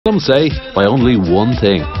Some say by only one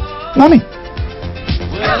thing. Money.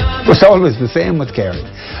 It was always the same with Kerry.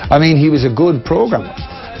 I mean, he was a good programmer,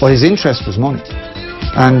 but his interest was money.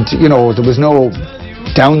 And, you know, there was no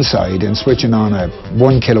downside in switching on a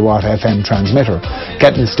 1 kilowatt FM transmitter,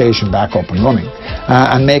 getting the station back up and running,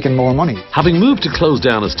 and making more money. Having moved to close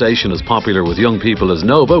down a station as popular with young people as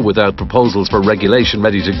Nova without proposals for regulation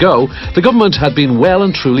ready to go, the government had been well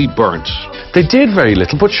and truly burnt. They did very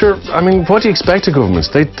little, but sure, I mean, what do you expect of governments?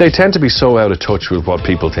 They tend to be so out of touch with what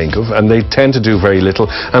people think of, and they tend to do very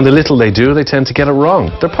little, and the little they do, they tend to get it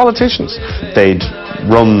wrong. They're politicians. They'd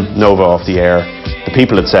run Nova off the air. The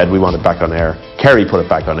people had said we want it back on air. Kerry put it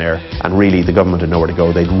back on air, and really the government had nowhere to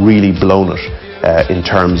go. They'd really blown it in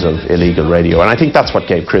terms of illegal radio, and I think that's what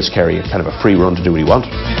gave Chris Kerry kind of a free run to do what he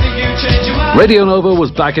wanted. Radio Nova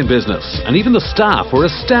was back in business, and even the staff were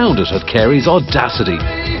astounded at Kerry's audacity.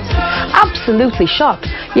 Absolutely shocked.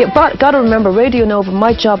 You got to remember, Radio Nova,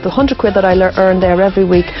 my job, the 100 quid that I earned there every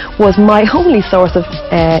week was my only source of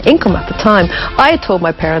income at the time. I had told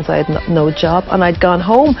my parents I had no job, and I'd gone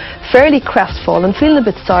home fairly crestfallen, feeling a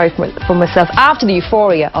bit sorry for myself after the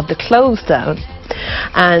euphoria of the close down,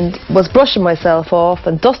 and was brushing myself off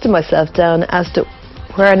and dusting myself down as to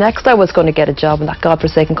where next I was going to get a job in that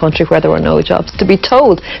godforsaken country where there were no jobs. To be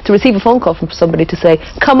told, to receive a phone call from somebody to say,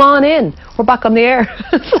 "Come on in, we're back on the air."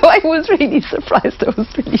 So I was really surprised, I was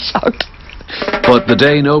really shocked. But the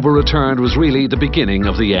day Nova returned was really the beginning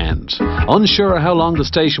of the end. Unsure how long the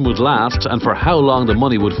station would last and for how long the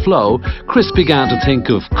money would flow, Chris began to think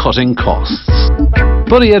of cutting costs.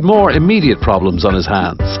 But he had more immediate problems on his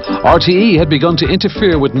hands. RTE had begun to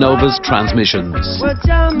interfere with Nova's transmissions.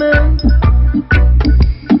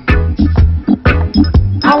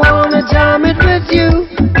 I wanna jam it with you.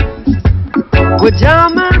 We're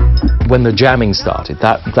jamming. When the jamming started,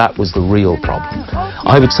 that was the real problem.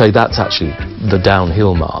 I would say that's actually the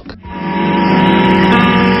downhill mark.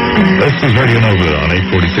 This is Radio Nova on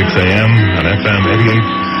 8:46 AM and FM 88.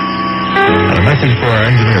 And a message for our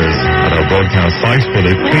engineers at our broadcast site, will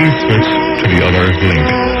they please switch to the other link.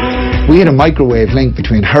 We had a microwave link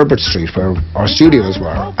between Herbert Street, where our studios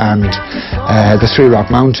were, and the Three Rock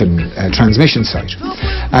Mountain transmission site.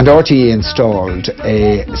 And RTE installed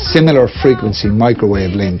a similar frequency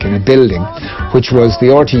microwave link in a building, which was the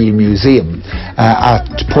RTE Museum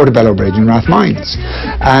at Portobello Bridge in Rathmines.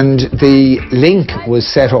 And the link was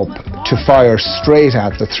set up to fire straight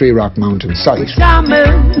at the Three Rock Mountain site.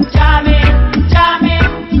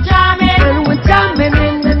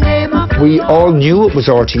 We all knew it was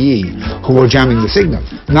RTE who were jamming the signal.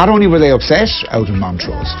 Not only were they upset out in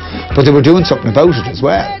Montrose, but they were doing something about it as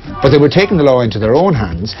well. But they were taking the law into their own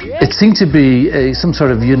hands. It seemed to be some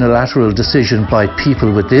sort of unilateral decision by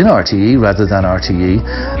people within RTE rather than RTE,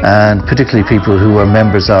 and particularly people who were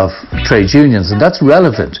members of trade unions. And that's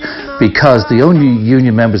relevant because the only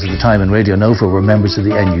union members at the time in Radio Nova were members of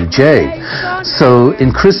the NUJ. So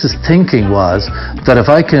in Chris's thinking was that if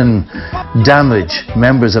I can damage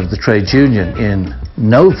members of the trade union in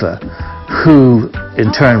Nova, who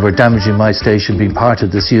in turn were damaging my station being part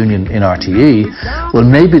of this union in RTE, well,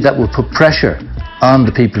 maybe that will put pressure on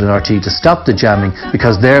the people in RTE to stop the jamming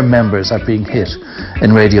because their members are being hit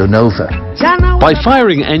in Radio Nova. By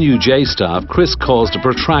firing NUJ staff, Chris caused a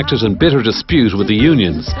protracted and bitter dispute with the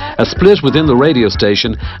unions, a split within the radio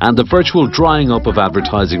station and the virtual drying up of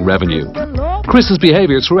advertising revenue. Chris's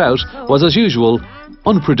behaviour throughout was, as usual,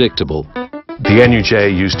 unpredictable. The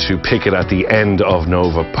NUJ used to picket at the end of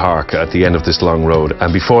Nova Park, at the end of this long road,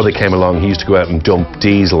 and before they came along he used to go out and dump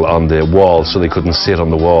diesel on the wall so they couldn't sit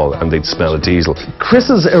on the wall and they'd smell of diesel.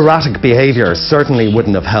 Chris's erratic behaviour certainly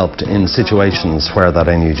wouldn't have helped in situations where that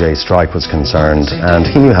NUJ strike was concerned, and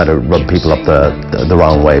he knew how to rub people up the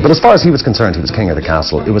wrong way. But as far as he was concerned, he was king of the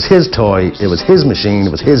castle. It was his toy, it was his machine,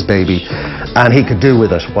 it was his baby, and he could do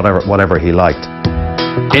with it whatever he liked.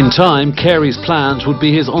 In time, Kerry's plans would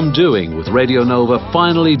be his undoing, with Radio Nova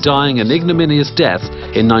finally dying an ignominious death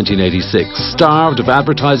in 1986, starved of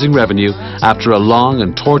advertising revenue after a long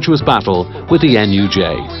and tortuous battle with the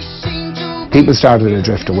NUJ. People started to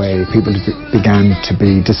drift away. People began to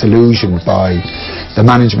be disillusioned by the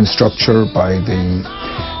management structure, by the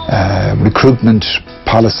recruitment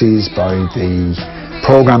policies, by the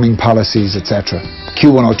programming policies, etc.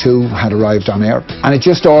 Q102 had arrived on air, and it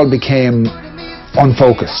just all became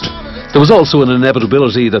unfocused. There was also an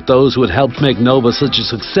inevitability that those who had helped make Nova such a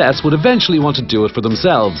success would eventually want to do it for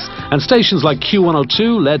themselves, and stations like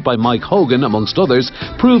Q102, led by Mike Hogan amongst others,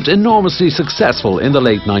 proved enormously successful in the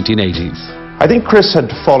late 1980s. I think Chris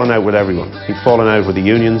had fallen out with everyone. He'd fallen out with the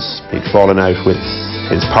unions, he'd fallen out with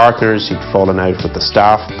his partners, he'd fallen out with the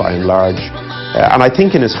staff by and large, and I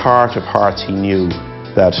think in his heart of hearts he knew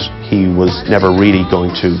that he was never really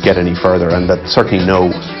going to get any further, and that certainly no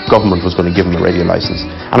government was going to give him a radio licence.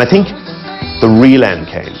 And I think the real end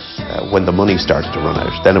came when the money started to run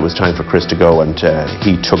out. Then it was time for Chris to go, and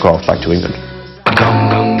he took off back to England. Gone,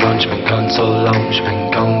 gone, gone, she's been gone so long, she's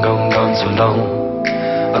been gone, gone, gone so long.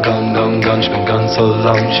 Gone, gone, gone, she's been gone so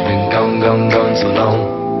long, she's been gone, gone, gone so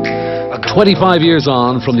long. 25 years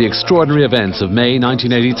on from the extraordinary events of May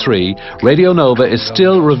 1983, Radio Nova is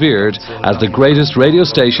still revered as the greatest radio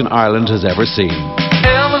station Ireland has ever seen.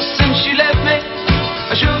 Ever since she left me,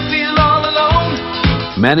 I sure feel all alone.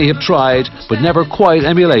 Many have tried, but never quite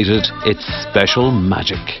emulated its special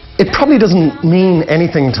magic. It probably doesn't mean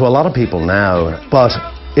anything to a lot of people now, but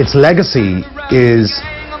its legacy is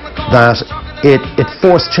that it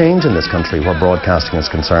forced change in this country where broadcasting is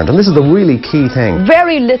concerned, and this is the really key thing.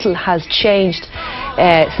 Very little has changed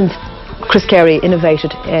since Chris Carey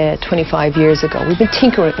innovated 25 years ago. We've been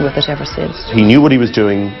tinkering with it ever since. He knew what he was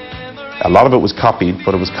doing. A lot of it was copied,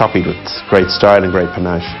 but it was copied with great style and great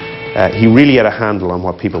panache. He really had a handle on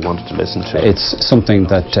what people wanted to listen to. It's something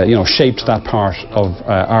that shaped that part of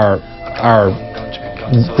our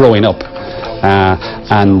growing up. That's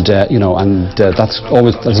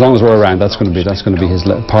always, as long as we're around, that's going to be his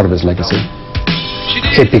part of his legacy.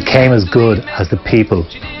 It became as good as the people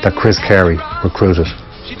that Chris Carey recruited,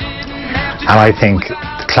 and I think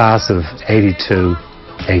the class of 82,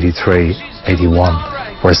 83,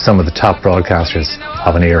 81 were some of the top broadcasters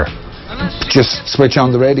of an era. Just switch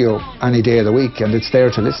on the radio any day of the week and it's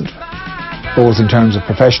there to listen to, both in terms of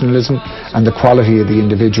professionalism and the quality of the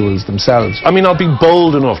individuals themselves. I mean, I'll be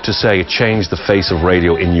bold enough to say it changed the face of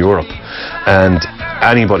radio in Europe, and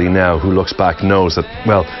anybody now who looks back knows that,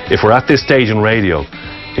 well, if we're at this stage in radio,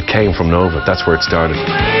 it came from Nova. That's where it started.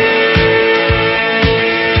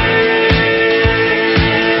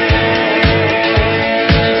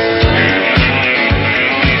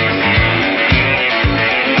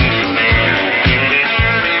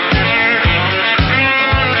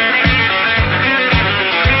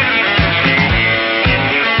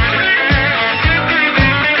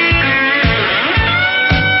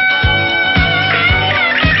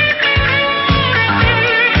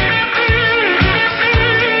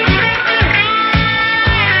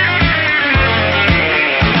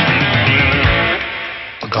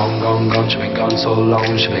 She's been gone so long,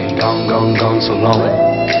 she's been gone, gone, gone so long.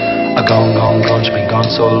 Gone, gone, gone, she's been gone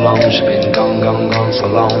so long, she's been gone, gone, gone so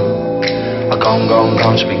long. Gone, gone,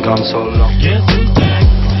 gone, she's been gone so long. Guess who's back?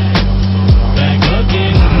 Back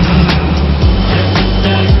again.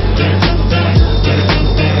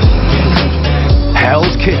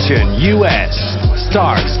 Hell's Kitchen US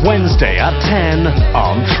starts Wednesday at 10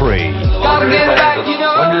 on 3. Gotta get back, you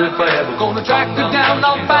know. Wonder if I ever gonna track her down,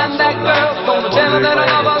 I'll find that girl. Gonna tell her that I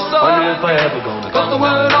love her so. Wonder if I ever gonna put the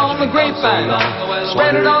word on the grapevine.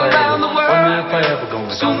 Spread it all around the world. Wonder if I ever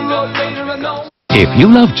gonna sooner or later I know. If you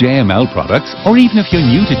love JML products, or even if you're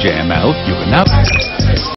new to JML, you can now